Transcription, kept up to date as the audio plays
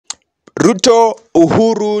Ruto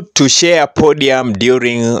Uhuru to share podium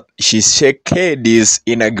during Tshisekedi's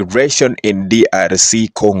inauguration in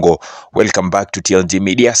DRC Congo. Welcome back to TLG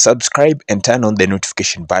Media. Subscribe and turn on the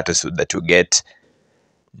notification button so that you get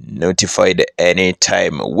notified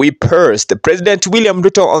anytime we post. President William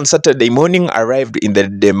Ruto on Saturday morning arrived in the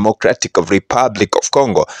Democratic Republic of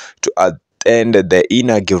Congo to attend the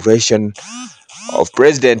inauguration of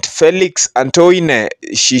President Felix Antoine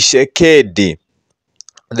Tshisekedi.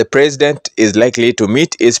 The president is likely to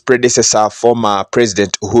meet his predecessor, former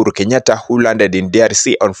President Uhuru Kenyatta, who landed in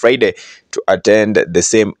DRC on Friday to attend the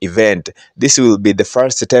same event. This will be the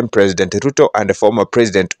first time President Ruto and former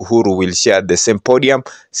President Uhuru will share the same podium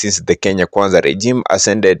since the Kenya Kwanza regime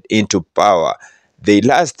ascended into power. They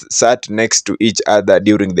last sat next to each other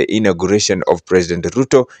during the inauguration of President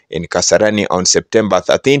Ruto in Kasarani on September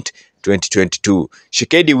 13th, 2022.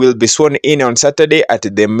 Tshisekedi will be sworn in on Saturday at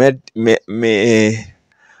the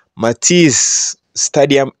Matisse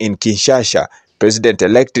Stadium in Kinshasa.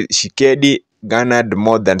 President-elect Tshisekedi garnered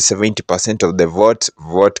more than 70% of the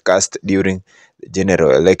vote cast during the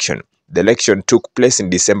general election. The election took place in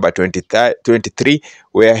December 2023,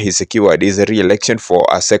 where he secured his re-election for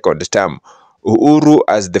a second term. Uhuru,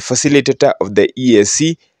 as the facilitator of the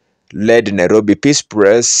EAC-led Nairobi Peace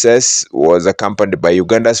Process, was accompanied by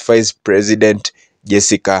Uganda's Vice President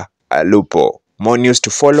Jessica Alupo. More news to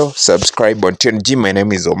follow. Subscribe on TNG. My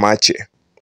name is Omache.